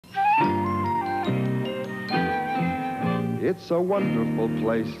It's a wonderful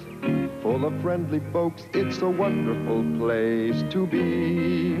place, full of friendly folks. It's a wonderful place to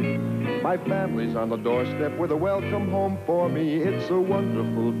be. My family's on the doorstep with a welcome home for me. It's a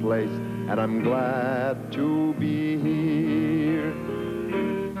wonderful place, and I'm glad to be here.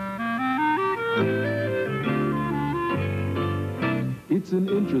 It's an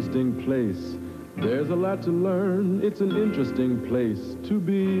interesting place. There's a lot to learn. It's an interesting place to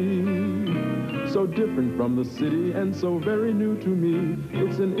be. So different from the city and so very new to me.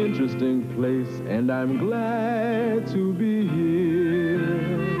 It's an interesting place, and I'm glad to be here.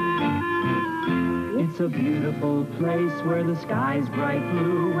 It's a beautiful place where the sky's bright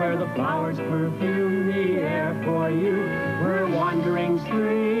blue, where the flowers perfume the air for you, where a wandering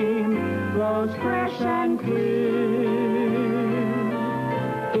stream flows fresh and clear.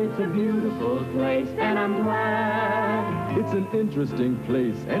 It's a beautiful place, and I'm glad. It's an interesting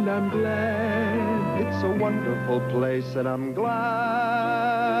place, and I'm glad. It's a wonderful place, and I'm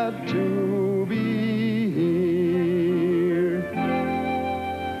glad to be here.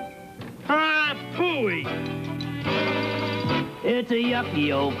 Ah, phooey! It's a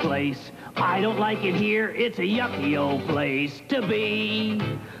yucky old place. I don't like it here. It's a yucky old place to be.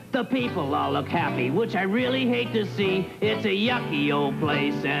 The people all look happy, which I really hate to see. It's a yucky old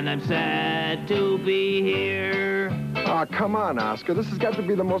place, and I'm sad to be here. Oh, come on, Oscar. This has got to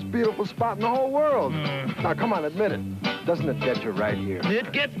be the most beautiful spot in the whole world. Now, come on, admit it. Doesn't it get you right here?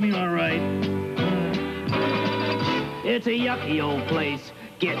 It gets me all right. It's a yucky old place.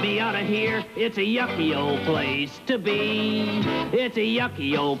 Get me out of here. It's a yucky old place to be. It's a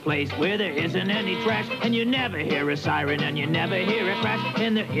yucky old place where there isn't any trash, and you never hear a siren, and you never hear a crash,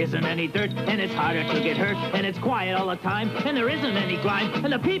 and there isn't any dirt, and it's harder to get hurt, and it's quiet all the time, and there isn't any grime,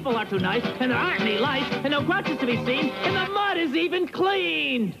 and the people are too nice, and there aren't any lights, and no grouches to be seen, and the mud is even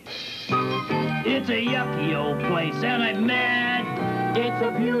cleaned. It's a yucky old place, and I'm mad. It's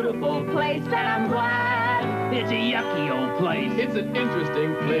a beautiful place, and I'm glad. It's a yucky old place. It's an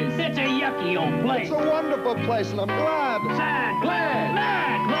interesting place. It's a yucky old place. It's a wonderful place, and I'm glad. Sad, glad,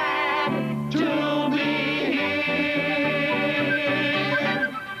 mad, glad to be.